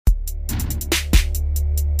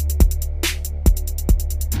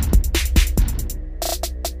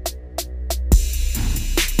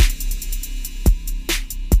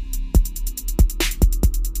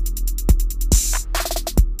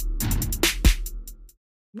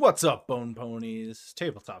What's up, Bone Ponies?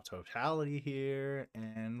 Tabletop Totality here,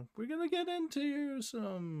 and we're gonna get into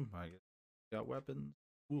some, I guess, got weapons,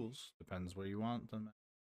 tools, depends where you want them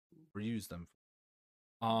or use them.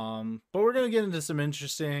 But we're gonna get into some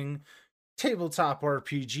interesting tabletop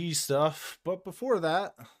RPG stuff. But before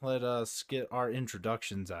that, let us get our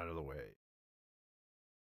introductions out of the way.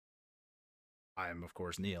 I am, of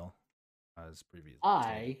course, Neil, as previously stated.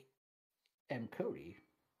 I am Cody.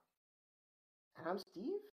 And I'm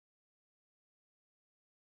Steve.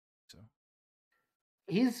 So,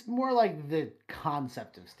 He's more like the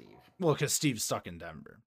concept of Steve. well, because Steve's stuck in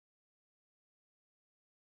Denver.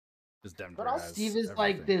 Because Denver But has Steve is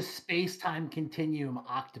like everything. this space-time continuum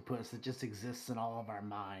octopus that just exists in all of our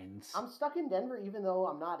minds. I'm stuck in Denver even though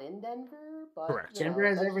I'm not in Denver. But Correct. Denver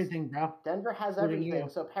has everything, bro. Denver has Including everything. you.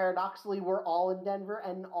 So paradoxically, we're all in Denver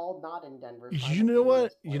and all not in Denver. You know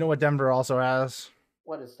what? You know what Denver also has?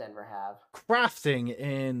 What does Denver have? Crafting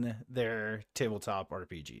in their tabletop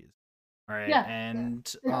RPGs. All right. Yeah. And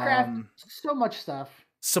They craft so much stuff.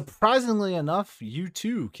 surprisingly enough, you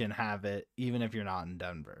too can have it even if you're not in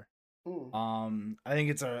Denver. I think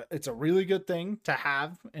it's a really good thing to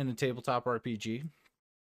have in a tabletop RPG.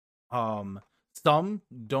 Some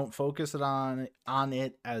don't focus it on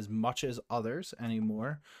it as much as others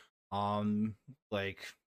anymore. Like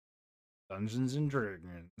Dungeons and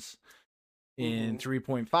Dragons. In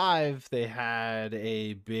 3.5, they had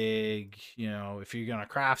a big, if you're going to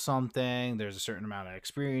craft something, there's a certain amount of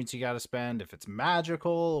experience you got to spend. If it's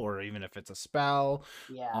magical or even if it's a spell.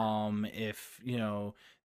 Yeah. If,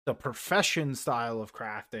 the profession style of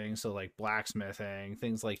crafting, so like blacksmithing,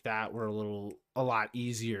 things like that were a lot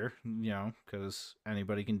easier, because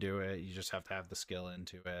anybody can do it. You just have to have the skill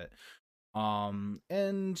into it. And,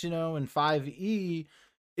 in 5E,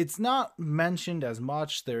 it's not mentioned as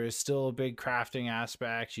much. There is still a big crafting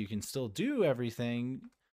aspect. You can still do everything.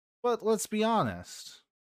 But let's be honest.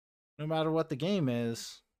 No matter what the game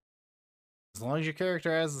is, as long as your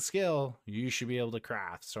character has the skill, you should be able to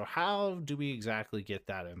craft. So how do we exactly get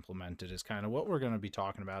that implemented is kind of what we're going to be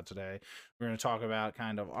talking about today. We're going to talk about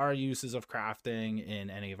kind of our uses of crafting in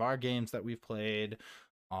any of our games that we've played,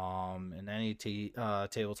 in any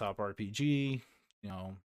tabletop RPG,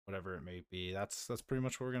 whatever it may be. That's pretty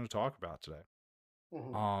much what we're going to talk about today.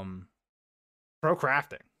 Pro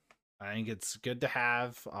crafting. I think it's good to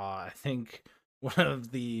have. I think one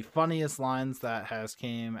of the funniest lines that has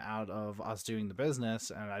came out of us doing the business,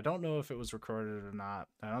 and I don't know if it was recorded or not.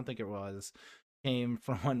 I don't think it was. Came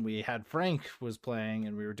from when we had Frank was playing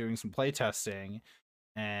and we were doing some play testing,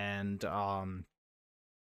 and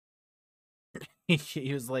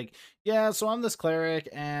he was like, yeah, so I'm this cleric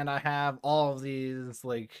and I have all of these,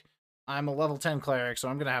 like, I'm a level 10 cleric, so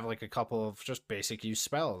I'm gonna have like a couple of just basic use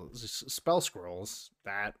spell scrolls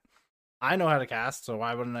that I know how to cast, so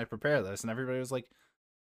why wouldn't I prepare this? And everybody was like,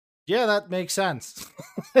 yeah, that makes sense.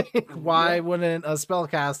 Why wouldn't a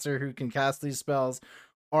spellcaster who can cast these spells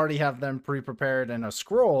already have them pre-prepared in a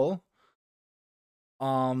scroll?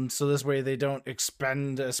 So this way they don't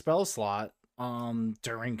expend a spell slot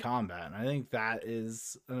during combat. And I think that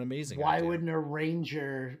is an amazing idea. Wouldn't a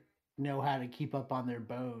ranger know how to keep up on their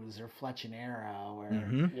bows or fletch an arrow or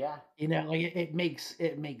it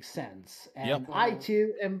makes sense. And I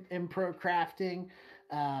too am pro crafting.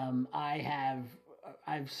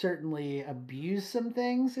 I've certainly abused some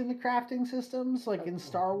things in the crafting systems, like in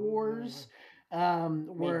Star Wars.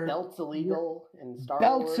 Where belts illegal in Star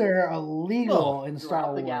Wars. Belts are illegal in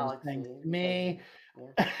Star Wars. Thanks to me.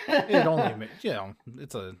 It only makes,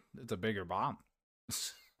 it's a bigger bomb.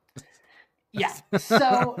 Yeah.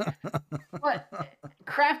 So, but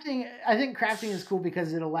crafting, I think crafting is cool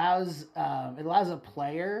because it allows a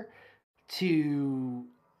player to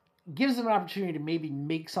gives them an opportunity to maybe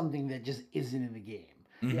make something that just isn't in the game.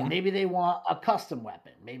 Mm-hmm. Maybe they want a custom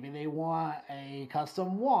weapon. Maybe they want a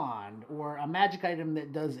custom wand or a magic item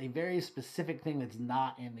that does a very specific thing that's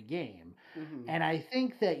not in the game. And I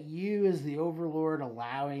think that you, as the overlord,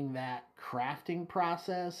 allowing that crafting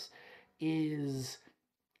process is,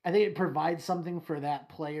 I think it provides something for that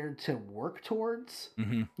player to work towards.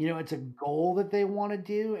 It's a goal that they want to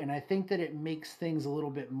do. And I think that it makes things a little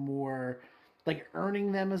bit more, like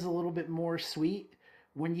earning them is a little bit more sweet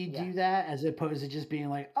when you do that, as opposed to just being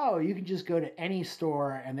like, oh, you can just go to any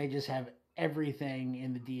store and they just have everything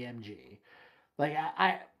in the DMG. Like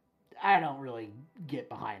I don't really get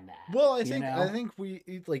behind that. Well, I think we,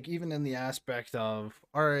 like, even in the aspect of,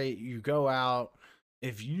 all right, you go out,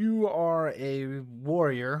 if you are a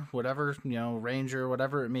warrior, whatever, ranger,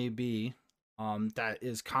 whatever it may be, that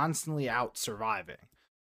is constantly out surviving,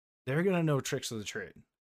 they're gonna know tricks of the trade.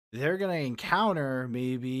 they're going to encounter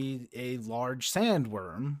maybe a large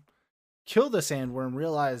sandworm, kill the sandworm,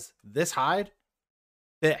 realize this hide,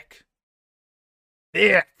 thick,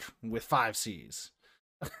 thick with 5 C's.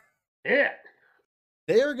 Yeah.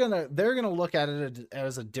 They're gonna look at it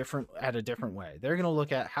as a different way. They're gonna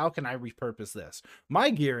look at, how can I repurpose this? My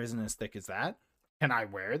gear isn't as thick as that. Can I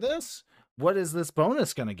wear this? What is this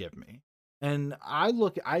bonus gonna give me? And I've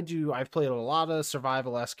played a lot of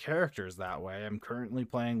survival-esque characters that way. I'm currently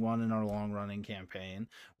playing one in our long-running campaign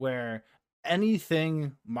where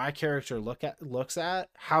anything my character looks at,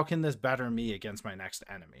 how can this better me against my next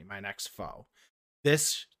enemy, my next foe?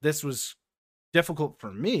 This was difficult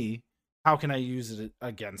for me. How can I use it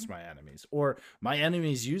against my enemies? Or my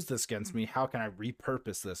enemies use this against me. How can I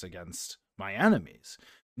repurpose this against my enemies?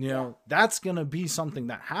 That's going to be something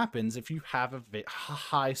that happens if you have a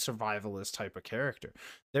high survivalist type of character.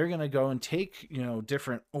 They're going to go and take,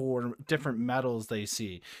 different metals they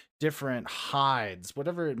see, different hides,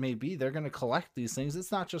 whatever it may be. They're going to collect these things.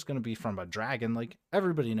 It's not just going to be from a dragon. Like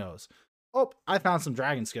everybody knows, oh, I found some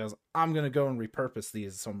dragon scales, I'm going to go and repurpose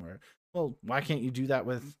these somewhere. Well, why can't you do that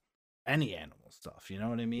with any animal stuff? You know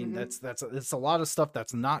what I mean? Mm-hmm. It's a lot of stuff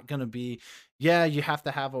that's not going to be, yeah, you have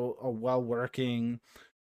to have a well-working,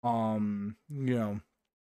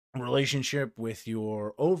 relationship with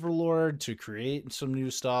your overlord to create some new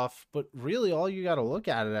stuff. But really all you got to look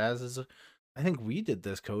at it as is, I think we did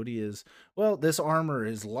this, Cody, is, well, this armor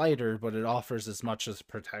is lighter, but it offers as much as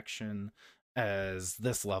protection as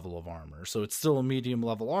this level of armor. So it's still a medium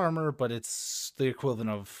level armor, but it's the equivalent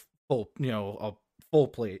of a full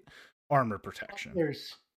plate armor protection.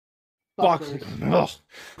 Bucklers.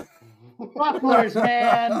 Bucklers,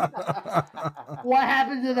 man. What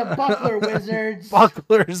happened to the buckler wizards?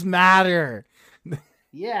 Bucklers matter.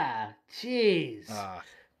 Yeah, jeez.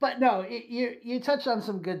 But no, you touched on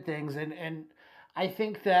some good things, and I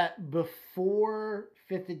think that before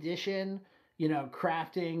 5th edition,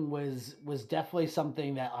 crafting was definitely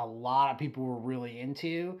something that a lot of people were really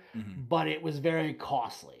into, but it was very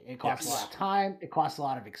costly. It cost a lot of time. It cost a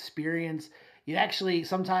lot of experience. You actually,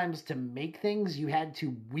 sometimes to make things, you had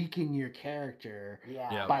to weaken your character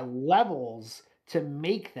by levels to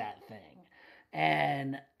make that thing.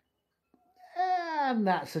 And I'm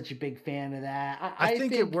not such a big fan of that. I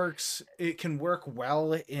think it works. It can work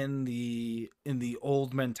well in the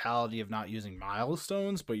old mentality of not using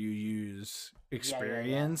milestones, but you use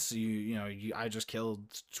experience. I just killed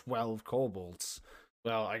 12 kobolds.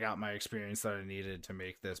 Well, I got my experience that I needed to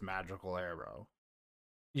make this magical arrow.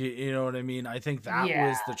 You know what I mean? I think that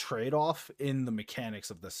was the trade-off in the mechanics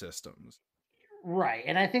of the systems. Right.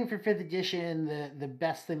 And I think for 5th edition, the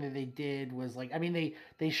best thing that they did was, like, I mean,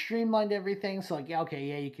 they streamlined everything. So, like,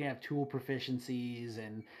 you can have tool proficiencies,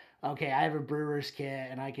 and okay, I have a brewer's kit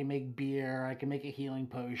and I can make beer, I can make a healing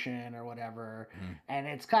potion or whatever. And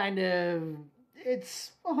it's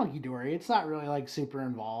it's a hunky dory. It's not really like super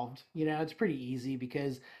involved. It's pretty easy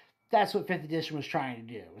because that's what 5th edition was trying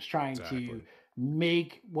to do. It was trying to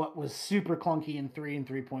make what was super clunky in 3 and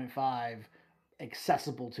 3.5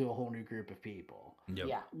 accessible to a whole new group of people. Yep.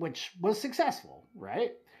 Yeah, which was successful,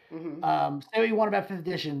 right? Mm-hmm. Say what you want about 5th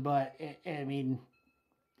edition, but I mean,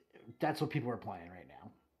 that's what people are playing right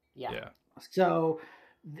now. Yeah. So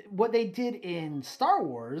what they did in Star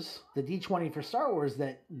Wars, the D20 for Star Wars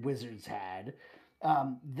that Wizards had,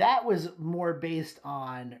 that was more based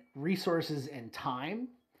on resources and time.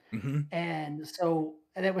 And so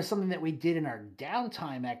that was something that we did in our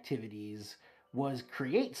downtime activities, was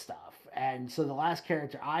create stuff. And so the last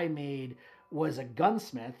character I made was a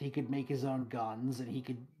gunsmith. He could make his own guns and he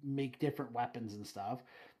could make different weapons and stuff.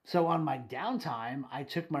 So on my downtime, I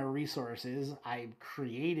took my resources, I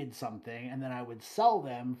created something, and then I would sell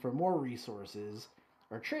them for more resources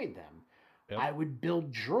or trade them. I would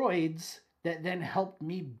build droids that then helped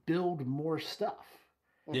me build more stuff.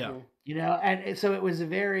 Yeah. And so it was a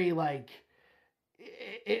very, like,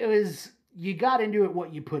 it was, you got into it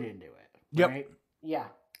what you put into it. Right? Yeah.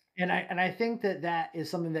 And I think that is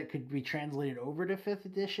something that could be translated over to 5th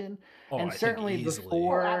edition. And I certainly think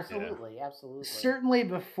before absolutely. Certainly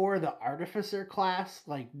before the artificer class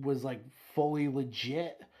was fully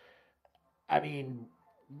legit. I mean,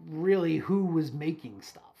 really, who was making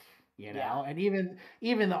stuff? And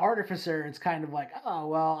even the artificer, it's kind of like, oh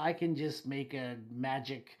well, I can just make a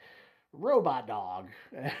magic robot dog.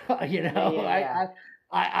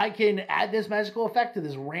 I can add this magical effect to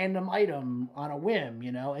this random item on a whim.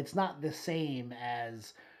 It's not the same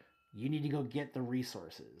as, you need to go get the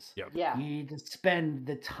resources. Yeah. You need to spend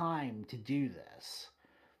the time to do this.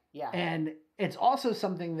 Yeah. And it's also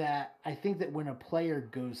something that I think that when a player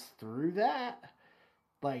goes through that,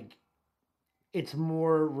 like, it's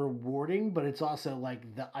more rewarding, but it's also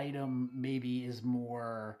like the item maybe is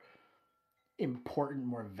more important,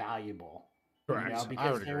 more valuable. You know, Correct. I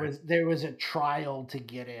because would agree. there was a trial to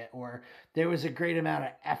get it, or there was a great amount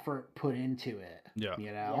of effort put into it. Yeah. You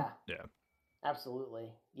Yeah, know? Yeah.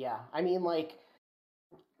 absolutely. Yeah. I mean, like,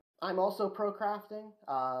 I'm also pro crafting.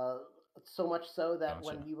 So much so that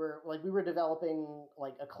when Gotcha. we were developing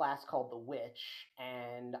like a class called the Witch,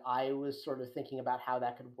 and I was sort of thinking about how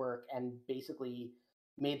that could work, and basically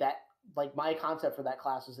made that like my concept for that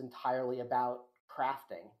class was entirely about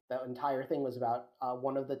crafting. The entire thing was about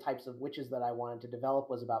one of the types of witches that I wanted to develop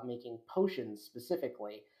was about making potions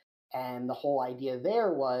specifically, and the whole idea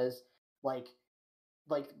there was like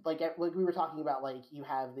like we were talking about, like you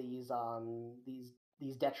have these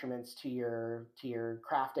detriments to your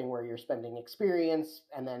crafting where you're spending experience,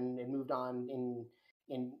 and then it moved on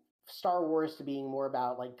in Star Wars to being more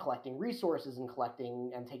about like collecting resources and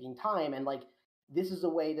collecting and taking time, and like this is a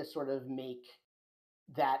way to sort of make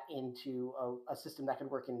that into a system that could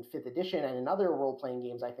work in fifth edition and in other role playing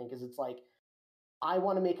games. I think is it's like I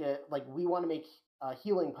want to make a like we want to make a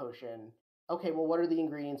healing potion. Okay, well, what are the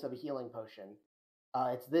ingredients of a healing potion?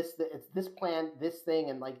 It's this plant, this thing,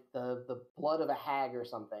 and like the blood of a hag or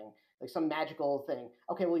something, like some magical thing.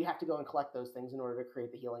 Okay, well, you have to go and collect those things in order to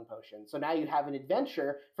create the healing potion. So now you have an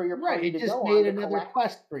adventure for your Right. party It to just go on made to another collect.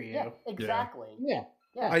 quest for Yeah, you. Yeah. exactly. Yeah.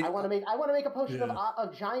 Yeah, Yeah. I I want to make a potion yeah.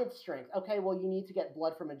 of giant strength. Okay, well, you need to get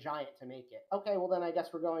blood from a giant to make it. Okay, well, then I guess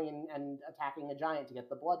we're going and attacking a giant to get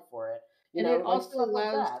the blood for it. You And know, like stuff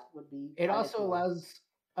like that would be it kind of also cool. allows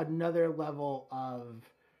another level of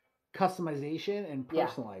customization and Yeah,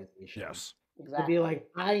 personalization. Yes. To be exactly. like,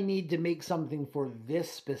 I need to make something for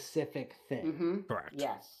this specific thing. Mm-hmm. Correct.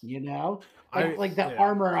 Yes. You know? I Like the yeah.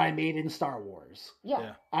 armor I made in Star Wars. Yeah.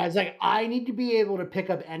 Yeah. I was like, I need to be able to pick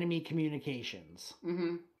up enemy communications.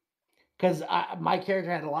 Mm-hmm. Because my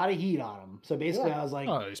character had a lot of heat on him. So basically Yeah. I was like,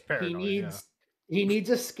 Oh, he's he paranoid. Yeah. needs he needs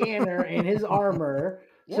a scanner in his armor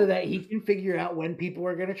so Yeah. that he can figure out when people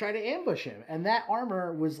are going to try to ambush him. And that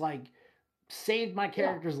armor was like saved my Yeah.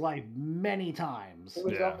 character's life many times.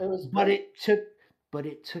 Yeah. It was But great.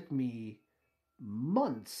 it took me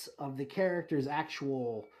months of the character's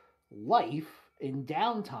actual life in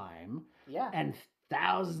downtime Yeah. and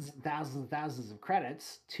thousands and thousands and thousands of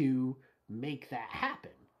credits to make that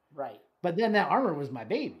happen. Right. But then that armor was my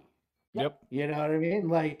baby. Yep. Yep. You know what I mean?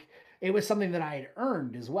 Like it was something that I had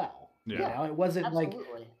earned as well. Yeah. You know, it wasn't like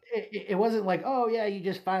Absolutely. it wasn't like, oh yeah, you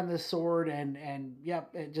just find this sword and yep,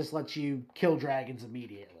 it just lets you kill dragons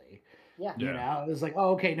immediately. Yeah. You Yeah. know, it was like,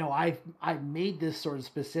 oh okay, no, I made this sword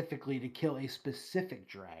specifically to kill a specific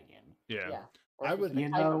dragon. Yeah. Yeah. Or a I would. specific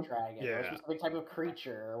You type know, of dragon, or a Yeah. specific type of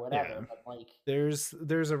creature, or whatever. Yeah. But like, There's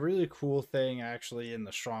a really cool thing actually in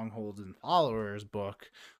the Strongholds and Followers book,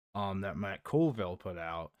 that Matt Colville put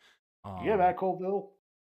out. yeah, that Colville.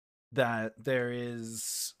 That there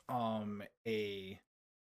is a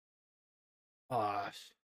uh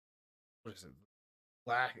what is it,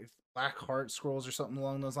 black heart scrolls or something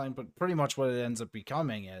along those lines, but pretty much what it ends up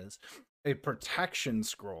becoming is a protection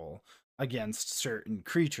scroll against certain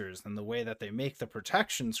creatures, and the way that they make the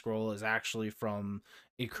protection scroll is actually from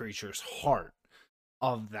a creature's heart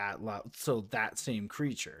of so that same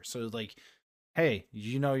creature. So like, hey,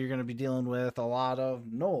 you're going to be dealing with a lot of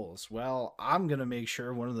gnolls. Well, I'm going to make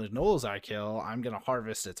sure one of the gnolls I kill, I'm going to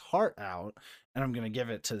harvest its heart out, and I'm going to give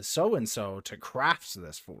it to so and so to craft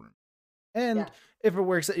this for me. yeah. And if it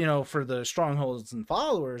works, for the Strongholds and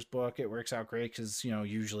Followers book, it works out great because,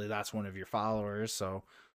 usually that's one of your followers. So,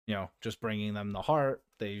 just bringing them the heart,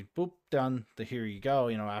 they boop, done. Here you go.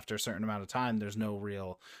 After a certain amount of time, there's no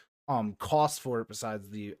real cost for it besides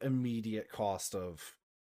the immediate cost of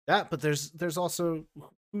that. But there's also,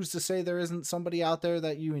 who's to say there isn't somebody out there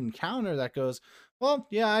that you encounter that goes, well,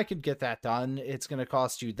 yeah, I could get that done. It's going to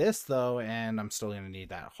cost you this though, and I'm still going to need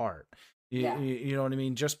that heart. Yeah. You know what I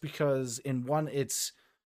mean? Just because in one it's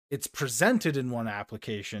presented in one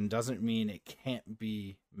application doesn't mean it can't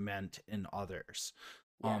be meant in others.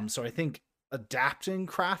 Yeah. So I think adapting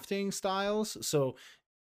crafting styles. So,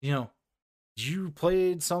 you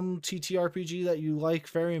played some TTRPG that you like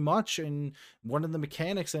very much, and one of the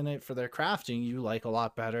mechanics in it for their crafting you like a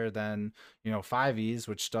lot better than 5e's,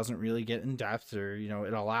 which doesn't really get in depth, or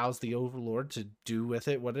it allows the overlord to do with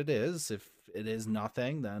it what it is. If it is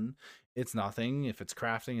nothing, then it's nothing. If it's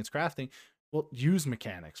crafting, it's crafting. Well, use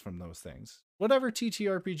mechanics from those things. Whatever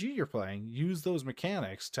TTRPG you're playing, use those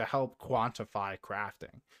mechanics to help quantify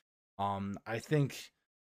crafting. I think,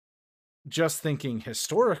 just thinking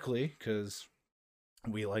historically, because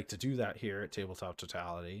we like to do that here at Tabletop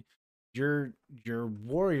Totality, your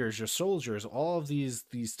warriors, your soldiers, all of these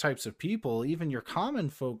types of people, even your common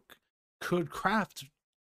folk could craft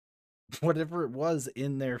whatever it was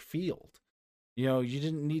in their field. You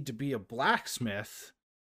didn't need to be a blacksmith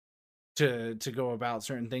to go about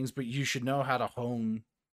certain things, but you should know how to hone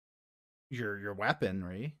your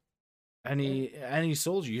weaponry. Any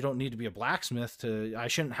soldier, you don't need to be a blacksmith to. I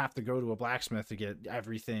shouldn't have to go to a blacksmith to get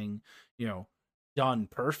everything, done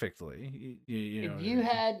perfectly. You know If what I you mean?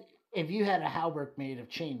 had if you had a halberd made of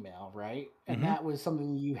chainmail, right, and Mm-hmm. that was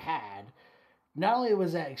something you had, not only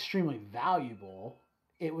was that extremely valuable,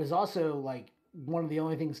 it was also like one of the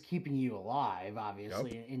only things keeping you alive, Yep.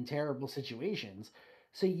 obviously, in terrible situations.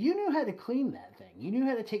 So you knew how to clean that thing. You knew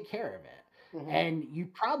how to take care of it. Hmm. And you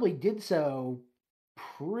probably did so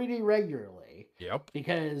pretty regularly Yep.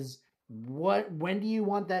 because when do you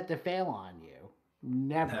want that to fail on you?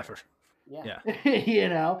 Never. Never. Yeah.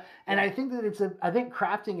 Yeah. And Yeah. I think that I think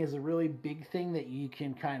crafting is a really big thing that you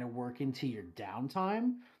can kind of work into your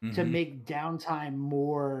downtime to Mm-hmm. make downtime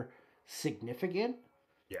more significant,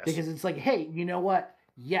 Yes. because it's like, hey, you know what,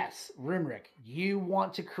 yes, Rimrick, you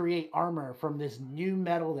want to create armor from this new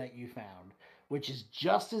metal that you found, which is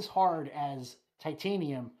just as hard as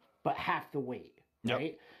titanium but half the weight, Yep.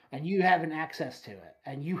 right? And you have an access to it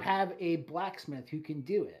and you have a blacksmith who can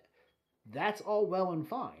do it. That's all well and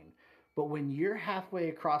fine. But when you're halfway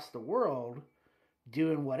across the world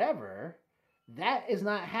doing whatever, that is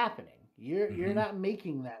not happening. You're Mm-hmm. not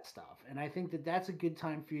making that stuff. And I think that that's a good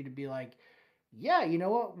time for you to be like, yeah, you know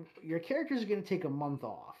what? Your characters are going to take a month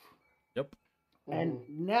off. Yep. And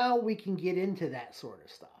Hmm. now we can get into that sort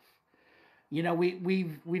of stuff.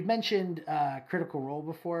 We've mentioned Critical Role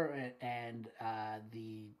before, and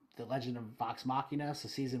the Legend of Vox Machina, so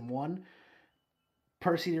season one.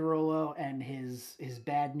 Percy DeRollo and his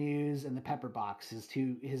bad news and the pepper box,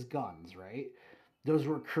 his guns, right? Those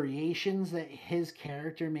were creations that his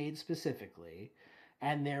character made specifically,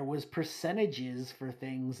 and there was percentages for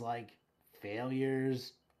things like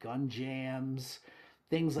failures, gun jams,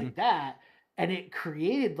 things Mm-hmm. like that, and it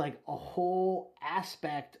created like a whole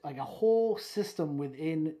aspect, like a whole system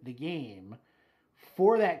within the game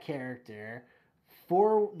for that character,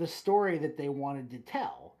 for the story that they wanted to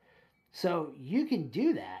tell. So you can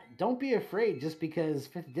do that. Don't be afraid just because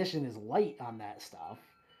fifth edition is light on that stuff.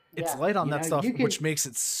 It's Yeah. light on You that know, stuff, you can which makes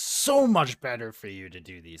it so much better for you to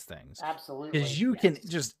do these things. Because Absolutely. you can yes.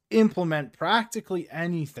 just implement practically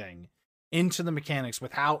anything into the mechanics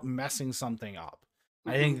without messing something up.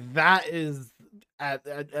 I Hmm. think that is at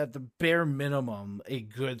the bare minimum a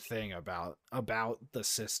good thing about the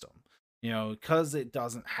system. Because it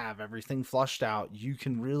doesn't have everything flushed out, you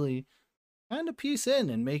can really kind of piece in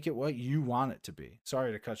and make it what you want it to be.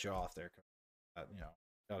 Sorry to cut you off there. Got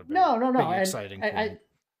a No, no, no. big And exciting I point.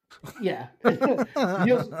 yeah.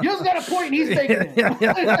 Neil's got a point and he's taking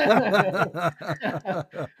it.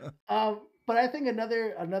 But I think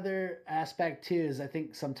another aspect too is I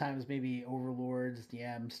think sometimes maybe overlords,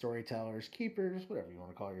 DMs, storytellers, keepers, whatever you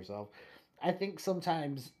want to call yourself. I think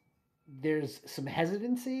sometimes there's some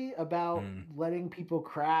hesitancy about Mm, letting people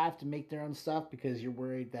craft and make their own stuff because you're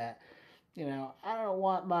worried that, I don't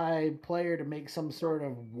want my player to make some sort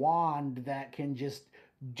of wand that can just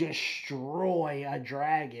destroy a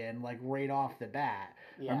dragon like right off the bat,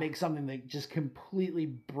 or Yeah. make something that just completely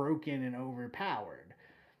broken and overpowered.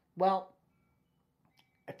 Well,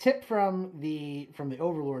 a tip from the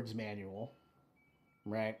Overlord's manual,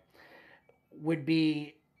 right, would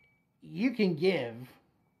be you can give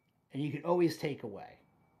and you can always take away,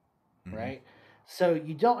 mhm, right? So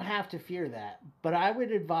you don't have to fear that. But I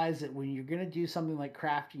would advise that when you're going to do something like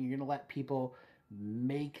crafting, you're going to let people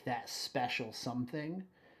make that special something.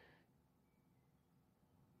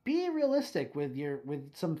 Be realistic with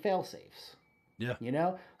some fail safes. yeah. You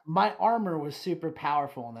know, my armor was super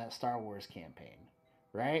powerful in that Star Wars campaign,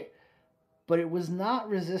 right? But it was not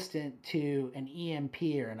resistant to an EMP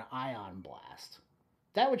or an ion blast.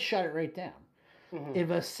 That would shut it right down. Hmm. If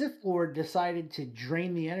a Sith Lord decided to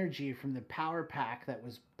drain the energy from the power pack that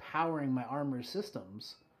was powering my armor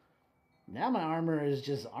systems, now my armor is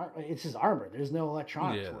it's just armor. There's no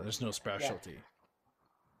electronics Yeah, working there's no in it. Yeah. specialty.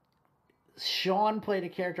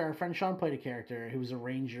 Our friend Sean played a character who was a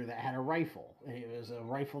ranger that had a rifle. It was a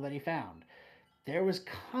rifle that he found. There was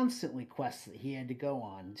constantly quests that he had to go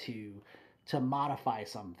on to modify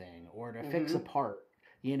something or to fix a Hmm. part,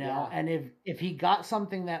 Yeah. and if he got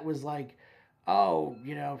something that was like, oh,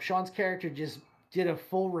 Sean's character just did a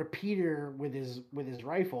full repeater with his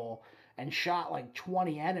rifle and shot like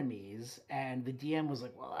 20 enemies, and the DM was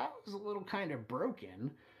like, well, that was a little kind of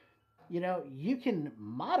broken. You can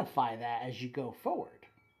modify that as you go forward.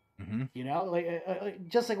 Mm-hmm. You know,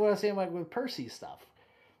 just like what I was saying, like with Percy stuff,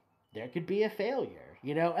 there could be a failure,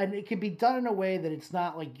 you know, and it could be done in a way that it's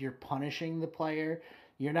not like you're punishing the player.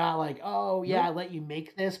 You're not like, oh yeah, I Nope. let you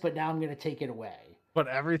make this, but now I'm going to take it away. But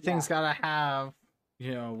Yeah. everything's got to have,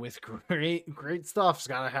 with great stuff's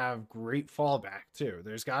got to have great fallback too.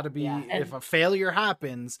 There's got to Yeah. be, And if a failure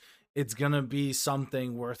happens, it's gonna be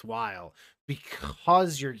something worthwhile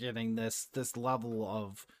because you're getting this level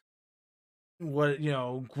of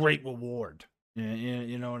great reward.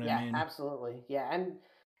 You know what I Yeah, mean? absolutely. Yeah, and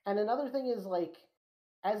another thing is like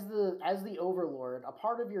as the overlord, a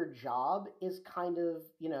part of your job is kind of,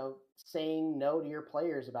 saying no to your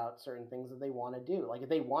players about certain things that they want to do. Like if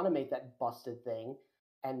they want to make that busted thing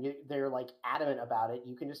and they're like adamant about it,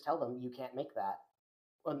 you can just tell them you can't make that.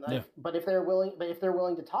 Yeah. But if they're willing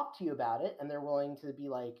to talk to you about it and they're willing to be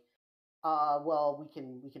like, well, we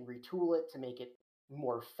can retool it to make it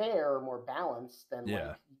more fair or more balanced, then Yeah.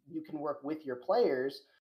 like you can work with your players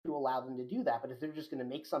to allow them to do that. But if they're just going to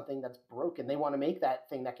make something that's broken, they want to make that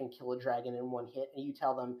thing that can kill a dragon in one hit, and you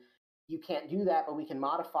tell them you can't do that, but we can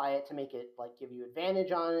modify it to make it like give you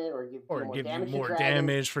advantage on it or deal Or more give you damage to more dragons,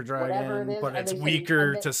 damage for whatever it dragon, is, but and it's they say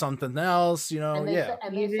weaker to something else. and they say Yeah.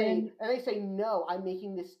 and they say even and they say no, I'm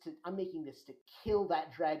making this to kill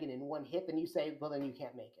that dragon in one hit. Then you say, well, then you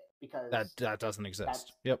can't make it because That doesn't exist.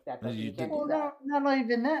 that's Yep. that doesn't You you can't did. do well, that. not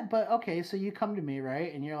even that, but okay, so you come to me,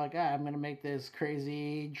 right, and you're like, I'm gonna make this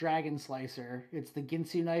crazy dragon slicer. It's the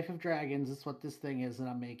Ginsu knife of dragons. That's what this thing is that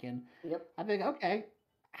I'm making. Yep. I think, okay,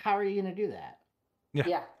 how are you gonna do that? Yeah.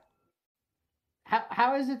 Yeah.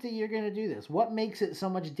 How is it that you're gonna do this? What makes it so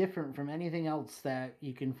much different from anything else that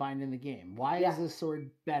you can find in the game? Why Yeah. is this sword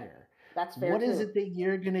better? That's fair What is too. it that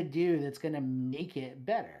you're gonna do that's gonna make it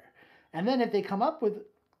better? And then if they come up with,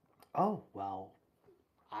 oh well,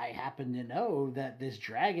 I happen to know that this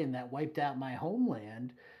dragon that wiped out my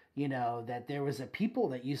homeland, that there was a people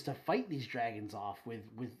that used to fight these dragons off with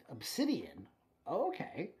obsidian. Oh,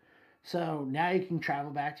 okay. So now you can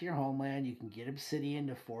travel back to your homeland, you can get obsidian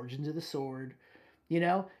to forge into the sword.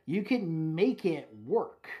 You can make it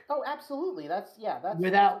work Oh, absolutely. That's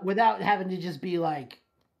without having to just be like,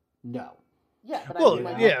 no. yeah. But I Well, mean, You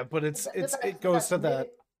like know? yeah, but it goes that's to that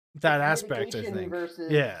it's aspect, I mitigation think.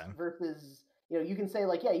 versus Yeah. you can say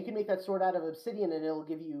like, yeah, you can make that sword out of obsidian and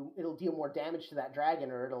it'll deal more damage to that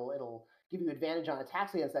dragon, or it'll give you advantage on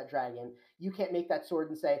attacks against that dragon. You can't make that sword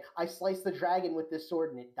and say, I slice the dragon with this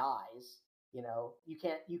sword and it dies. You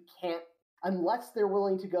can't unless they're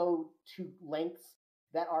willing to go to lengths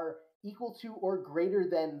that are equal to or greater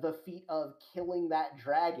than the feat of killing that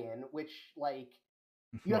dragon, which like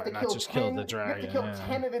you have Why to not kill just kill 10 the you have to dragon? kill Yeah.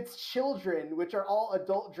 10 of its children, which are all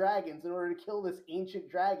adult dragons, in order to kill this ancient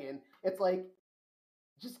dragon. It's like,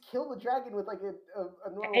 just kill the dragon with like a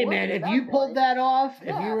normal Hey weapon man, at if that you pulled point. that off, if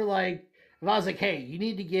you Yeah. were like, if I was like, hey, you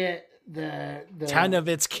need to get the 10 the of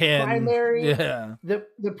its kin. primary Yeah. the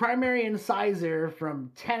primary incisor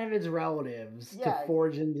from 10 of its relatives to Yeah.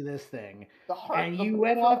 forge into this thing, The heart and of you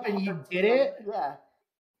went from the off and you parts did of it. yeah.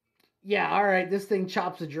 Yeah, all right, this thing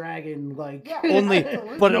chops a dragon like Yeah, But absolutely.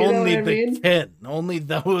 you know what only I the mean? kin. Only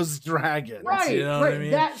those dragons. You Right, know what I right.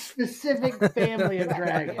 mean? That specific family of Yeah,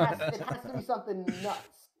 dragons. it has to be something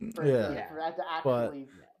nuts for it to Yeah. Yeah, for that to But actually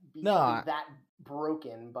be no, something that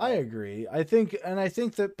broken. I But agree. I think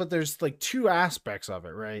that, but there's like two aspects of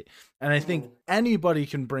it, right? And I think mhm. anybody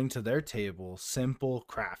can bring to their table simple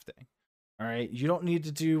crafting. All right. You don't need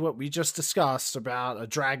to do what we just discussed about a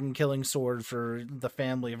dragon killing sword for the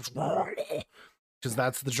family of, because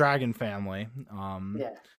that's the dragon family. Yeah.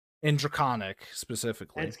 In Draconic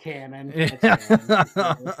specifically. that's canon.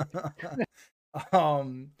 That's canon.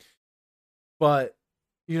 um, but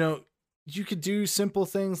you know, you could do simple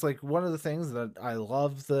things. Like one of the things that I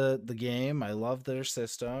love the game, I love their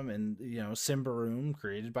system, and Symbaroum,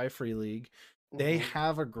 created by Free League, they Hmm.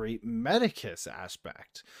 have a great medicus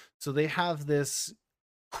aspect. So they have this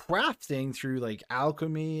crafting through like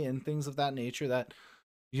alchemy and things of that nature that,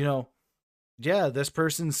 you know, yeah, this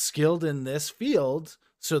person's skilled in this field,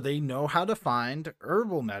 so they know how to find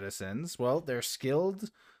herbal medicines. Well, they're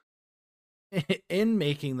skilled in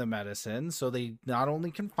making the medicine, so they not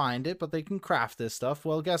only can find it, but they can craft this stuff.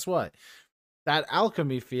 Well, guess what? That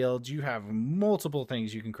alchemy field, you have multiple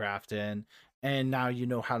things you can craft in, and now you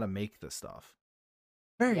know how to make the stuff.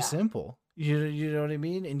 Very Yeah. simple. You know what I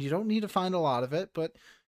mean? And you don't need to find a lot of it, but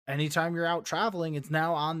anytime you're out traveling, it's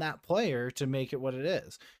now on that player to make it what it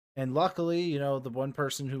is. And luckily, the one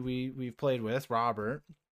person who we've played with, Robert,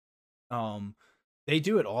 they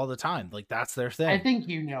do it all the time. Like that's their I thing.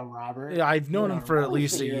 think Robert. Yeah, I've known him for At at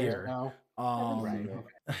least least a a year. year. At least a Right. year.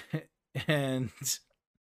 Okay. And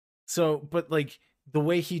so, but like the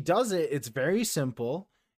way he does it, it's very simple,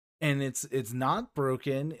 and it's not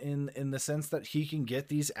broken in the sense that he can get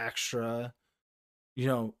these extra,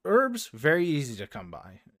 herbs very easy to come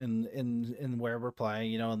by in where we're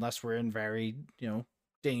playing, unless we're in very,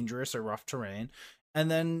 dangerous or rough terrain. And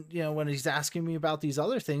then, when he's asking me about these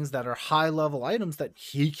other things that are high level items that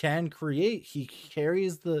he can create, he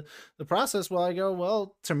carries the process. Well, I go,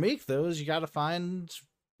 well, to make those, you got to find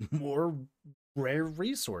more rare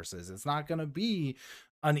resources. It's not going to be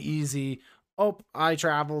an easy, oh, I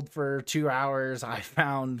traveled for 2 hours, I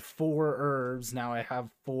found 4 herbs, now I have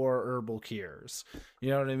 4 herbal cures.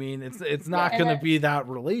 You know what I mean? It's Yeah, not and going to be that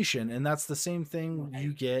relation. And that's the same thing right.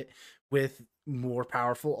 you get with more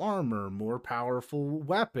powerful armor, more powerful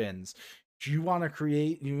weapons. Do you want to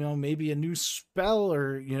create, maybe a new spell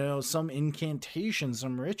or, some incantation,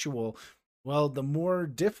 some ritual? Well, the more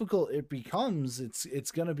difficult it becomes,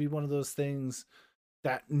 it's going to be one of those things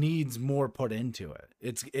that needs more put into it.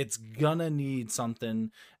 It's gonna need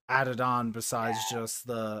something added on besides just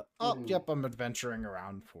the, oh, yep, I'm adventuring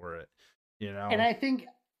around for it. And I think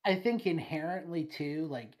inherently too,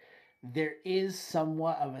 like there is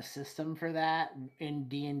somewhat of a system for that in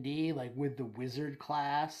D&D, like with the wizard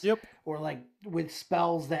class Yep. or like with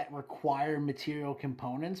spells that require material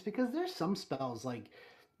components, because there's some spells like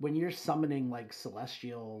when you're summoning like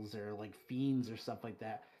celestials or like fiends or stuff like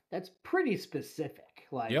that, that's pretty specific.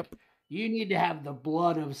 Like Yep. you need to have the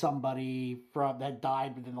blood of somebody from that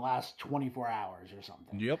died within the last 24 hours or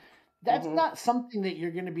something. Yep. That's not something that you're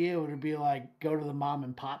going to be able to be like, go to the mom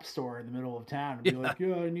and pop store in the middle of town and be Yeah. like,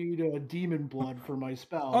 yeah, I need a demon blood for my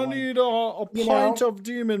spell. I Like, need a you pint know, of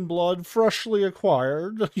demon blood freshly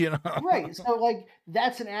acquired, right. So, like,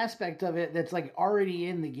 that's an aspect of it that's like already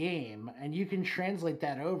in the game, and you can translate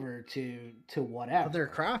that over to Other whatever.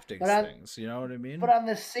 crafting But on, things, you know what I but mean? on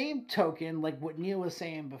the same token, like what Neil was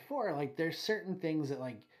saying before, like, there's certain things that,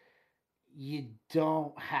 like, you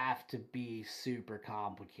don't have to be super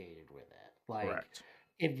complicated with it. Like, Correct.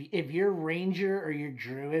 if your ranger or your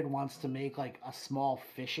druid wants to make like a small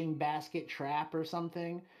fishing basket trap or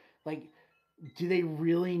something, like do they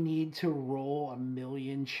really need to roll a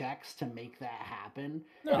million checks to make that happen?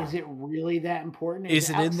 No. Is it really that important? Is Is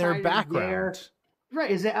it it in their outside of their background? right?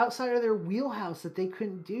 Is it outside of their wheelhouse that they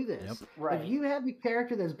couldn't do Yep. this? If Right. you have a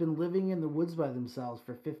character that's been living in the woods by themselves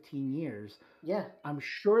for 15 years, Yeah. I'm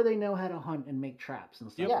sure they know how to hunt and make traps and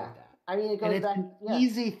stuff Yep. Yeah. like that. I mean, it And goes it's back. an Yeah.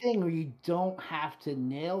 easy thing where you don't have to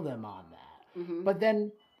nail them on that. Mm-hmm. But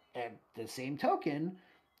then, at the same token,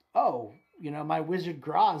 oh, my wizard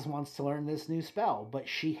Graz wants to learn this new spell, but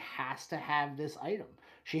she has to have this item.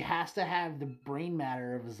 She has to have the brain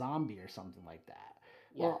matter of a zombie or something like that.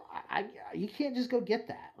 Yeah. Well, you can't just go get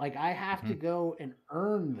that. Like I have to go and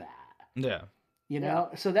earn that. Yeah.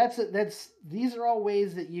 So that's these are all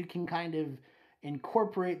ways that you can kind of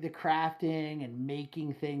incorporate the crafting and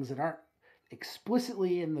making things that aren't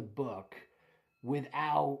explicitly in the book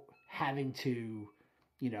without having to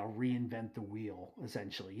reinvent the wheel.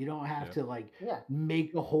 Essentially, you don't have to like Yeah.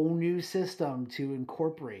 make a whole new system to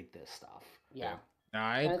incorporate this stuff. Yeah. No,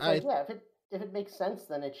 And it's like, yeah, if it makes sense,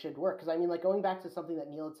 then it should work. Because I mean, like going back to something that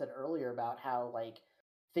Neil had said earlier about how like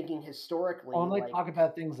thinking historically, Only like talk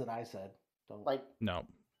about things that I said. Don't. like no,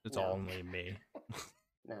 it's no, only me.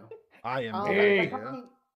 no. I am the But Hey.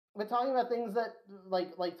 idea. talking about things that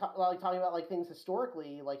like talking about like things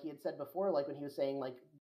historically, like he had said before, like when he was saying like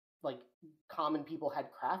common people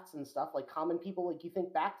had crafts and stuff. Like common people, like you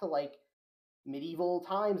think back to like medieval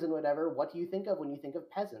times and whatever. What do you think of when you think of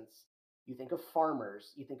peasants? You think of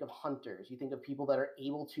farmers, you think of hunters, you think of people that are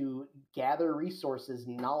able to gather resources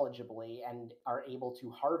knowledgeably and are able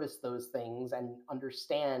to harvest those things and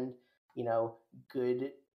understand, you know,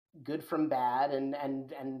 good good from bad and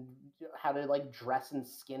how to like dress and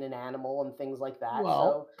skin an animal and things like that.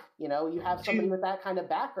 Well, So, you have somebody to with that kind of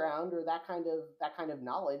background or that kind of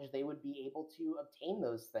knowledge, they would be able to obtain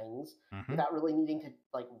those things without really needing to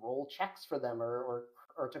like roll checks for them or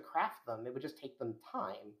to craft them. It would just take them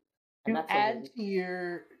time. And to that's add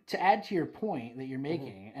something. to your point that you're Mhm.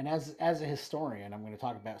 making, and as a historian, I'm going to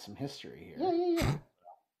talk about some history Yeah, here. yeah,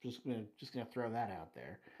 yeah. Just gonna throw that out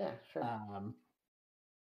there. Yeah, sure. Um,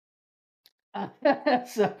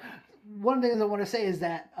 so one of the things I want to say is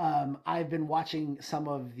that I've been watching some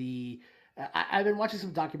of the I've been watching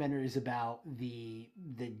some documentaries about the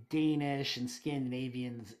Danish and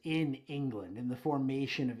Scandinavians in England and the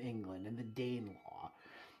formation of England and the Danelaw.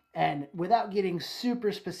 And without getting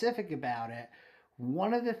super specific about it,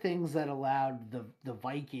 one of the things that allowed the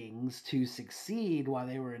Vikings to succeed while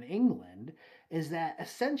they were in England is that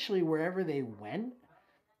essentially wherever they went,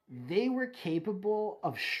 they were capable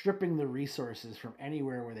of stripping the resources from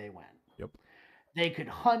anywhere where they went. Yep. They could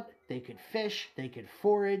hunt, they could fish, they could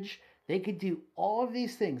forage, they could do all of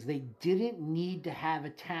these things. They didn't need to have a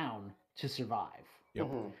town to survive. Yep.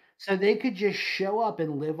 So they could just show up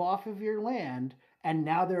and live off of your land, and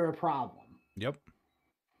now they're a problem. Yep.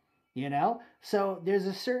 You know? So there's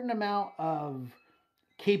a certain amount of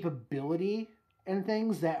capability and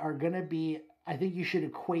things that are going to be, I think you should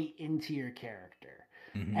equate into your character.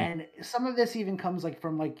 Mhm. And some of this even comes like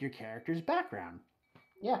from like your character's background.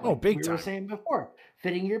 Yeah. Oh, Like big we time. were saying before,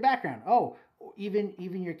 fitting your background. Oh, even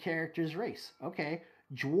your character's race. Okay,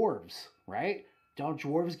 dwarves, right? Don't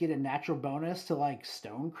dwarves get a natural bonus to like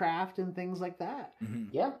stonecraft and things like that? Mhm.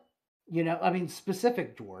 Yeah. You know, I mean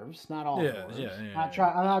specific dwarves, not all Yeah, dwarves.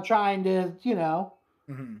 yeah. I'm not trying to, you know.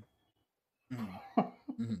 Mhm. Mhm.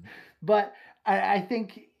 Mhm. But I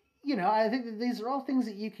think, you know, I think that these are all things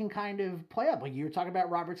that you can kind of play up. Like you were talking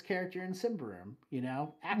about Robert's character in Simbarum, you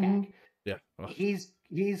know, Akak. Yeah. Well, He's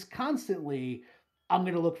constantly, I'm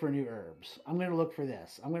going to look for new herbs. I'm going to look for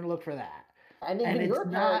this. I'm going to look for that. And And even it's your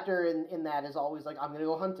not, character in that is always like, I'm going to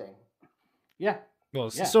go hunting. yeah,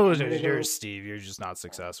 well, yeah. so is I'm gonna go- yours, Steve. You're just not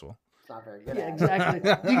successful. It's not very good Yeah, at it.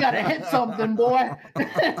 exactly. You got to hit something, boy.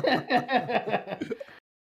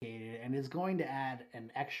 And it's going to add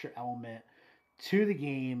an extra element to the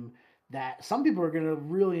game that some people are going to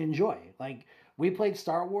really enjoy. Like we played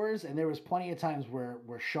Star Wars, and there was plenty of times where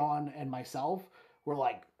Sean and myself were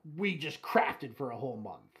like, we just crafted for a whole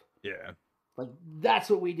month. Yeah. Like that's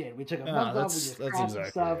what we did. We took a month off. We That's just crafted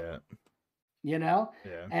exactly stuff. it. You know.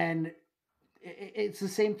 Yeah. And it's the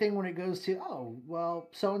same thing when it goes to, oh well,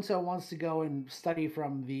 so and so wants to go and study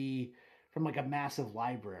from like a massive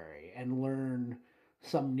library and learn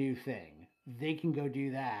some new thing. They can go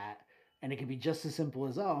do that, and it can be just as simple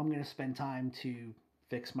as, oh, I'm going to spend time to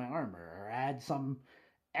fix my armor or add some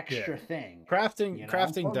extra thing. Crafting you know?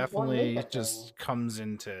 crafting Or make definitely a thing. just comes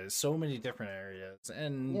into so many different areas,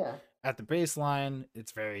 and Yeah. at the baseline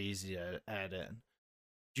it's very easy to add in.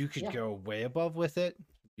 You could Yeah. go way above with it.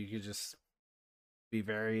 You could just be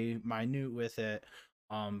very minute with it,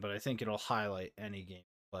 but I think it'll highlight any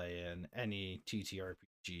gameplay and any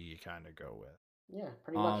TTRPG you kind of go with. Yeah,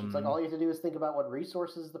 pretty much. It's like all you have to do is think about what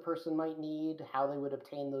resources the person might need, how they would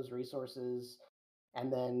obtain those resources,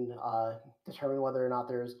 and then determine whether or not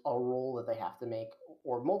there's a roll that they have to make,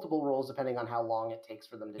 or multiple rolls depending on how long it takes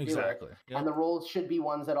for them to do it. Exactly. Yep. And the rolls should be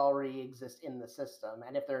ones that already exist in the system.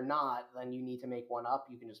 And if they're not, then you need to make one up.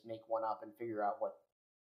 You can just make one up and figure out what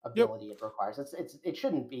ability it requires. It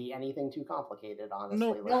shouldn't be anything too complicated, honestly.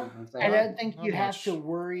 Nope. Like you've been saying. I don't think Not you have much. to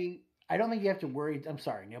worry. I don't think you have to worry. I'm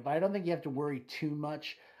sorry, Neil, but I don't think you have to worry too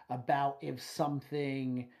much about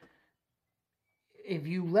if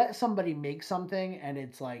you let somebody make something and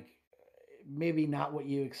it's like maybe not what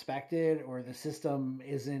you expected, or the system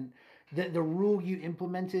isn't, the rule you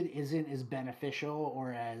implemented isn't as beneficial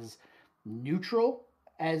or as neutral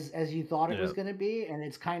as you thought it was Yep. going to be, and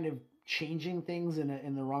it's kind of changing things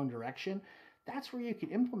in the wrong direction. That's where you can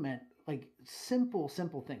implement like simple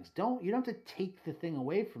things. You don't have to take the thing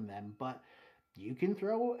away from them, but you can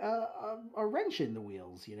throw a wrench in the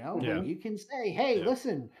wheels. You know, Yeah. you can say, hey, Yeah.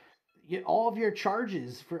 listen, all of your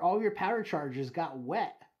charges for all your powder charges got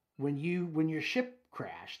wet when your ship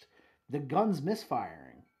crashed. The gun's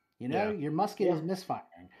misfiring. You know, Yeah. your musket is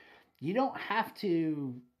misfiring. You don't have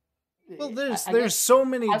to. Well, there's I guess so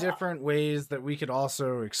many different ways that we could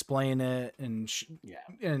also explain it and yeah.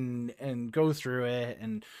 and go through it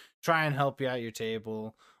and try and help you at your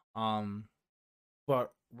table.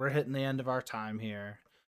 But we're hitting the end of our time here.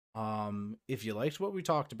 If you liked what we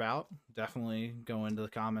talked about, definitely go into the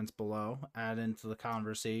comments below, add into the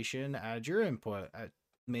conversation, add your input.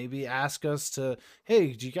 Maybe ask us to,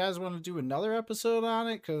 hey, do you guys want to do another episode on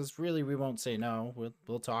it? Because really, we won't say no.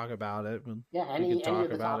 We'll talk about it. Any of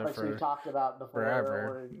the topics we've talked about before forever.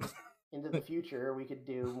 or into the future, we could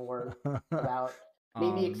do more about.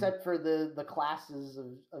 Maybe except for the classes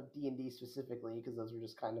of D&D specifically, because those were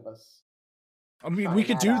just kind of us. I mean, we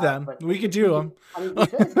could do them. We could do them. I mean, we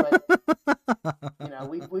could, but you know,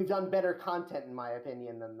 we've done better content in my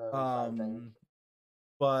opinion than those. I think.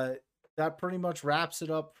 But that pretty much wraps it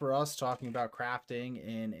up for us talking about crafting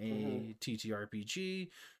in a TTRPG.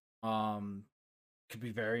 Could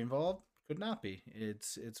be very involved, could not be.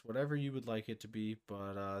 It's whatever you would like it to be.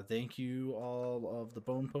 But thank you all of the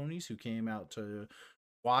Bone Ponies who came out to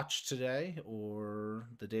watch today or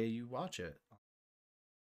the day you watch it.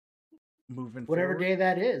 Moving whatever forward, day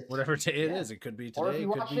that is, whatever day it is, it could be today, or if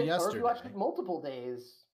you it could be yesterday. Or if you watched it multiple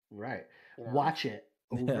days, right? You know? Watch it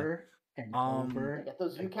over and Um, over Get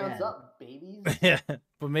those view counts again. up, babies. yeah,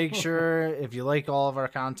 but make sure if you like all of our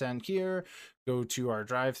content here, go to our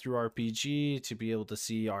drive-through RPG to be able to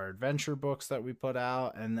see our adventure books that we put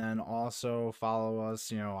out, and then also follow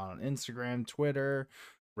us, on Instagram, Twitter,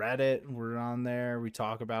 Reddit. We're on there. We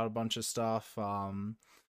talk about a bunch of stuff.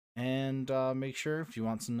 And make sure if you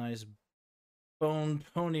want some nice Bone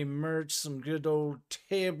Pony merch, some good old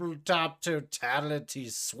tabletop totality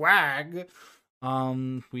swag.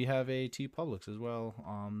 We have a T Publix as well.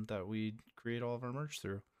 That we create all of our merch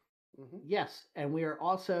through. Yes, and we are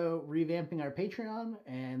also revamping our Patreon,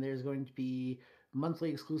 and there's going to be monthly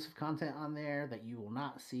exclusive content on there that you will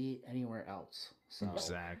not see anywhere else. So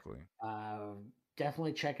Exactly.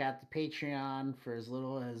 definitely check out the Patreon for as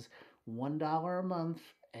little as $1 a month,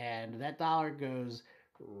 and that dollar goes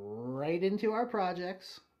right into our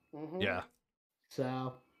projects. Yeah.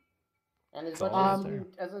 So And as It's much all right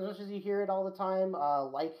as there. you hear it all the time,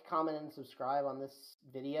 like, comment, and subscribe on this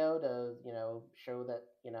video to show that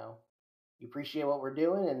you appreciate what we're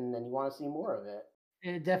doing and you want to see more of it.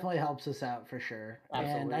 it definitely helps us out for sure. And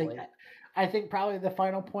Absolutely. I think probably the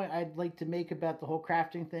final point I'd like to make about the whole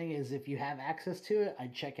crafting thing is if you have access to it,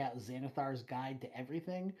 I'd check out Xanathar's Guide to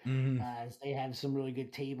Everything, as they have some really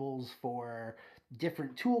good tables for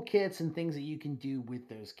different toolkits and things that you can do with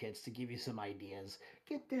those kits to give you some ideas.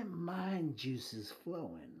 Get them mind juices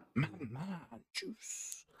flowing. Mind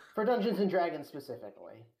juice. For Dungeons and Dragons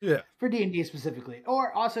specifically. Yeah. For D&D specifically.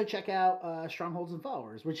 Or also check out Strongholds and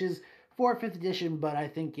Followers, which is for 5th edition, but I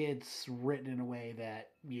think it's written in a way that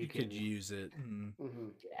you could use it.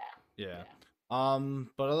 Yeah.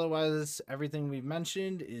 But otherwise, everything we've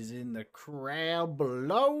mentioned is in the crowd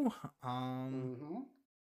below. I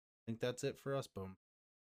think that's it for us. Boom.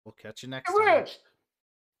 We'll catch you next time.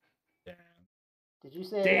 Yeah. Did you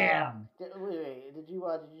say? Damn. Wait. Did you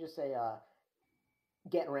just say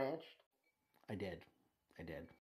get ranched? I did.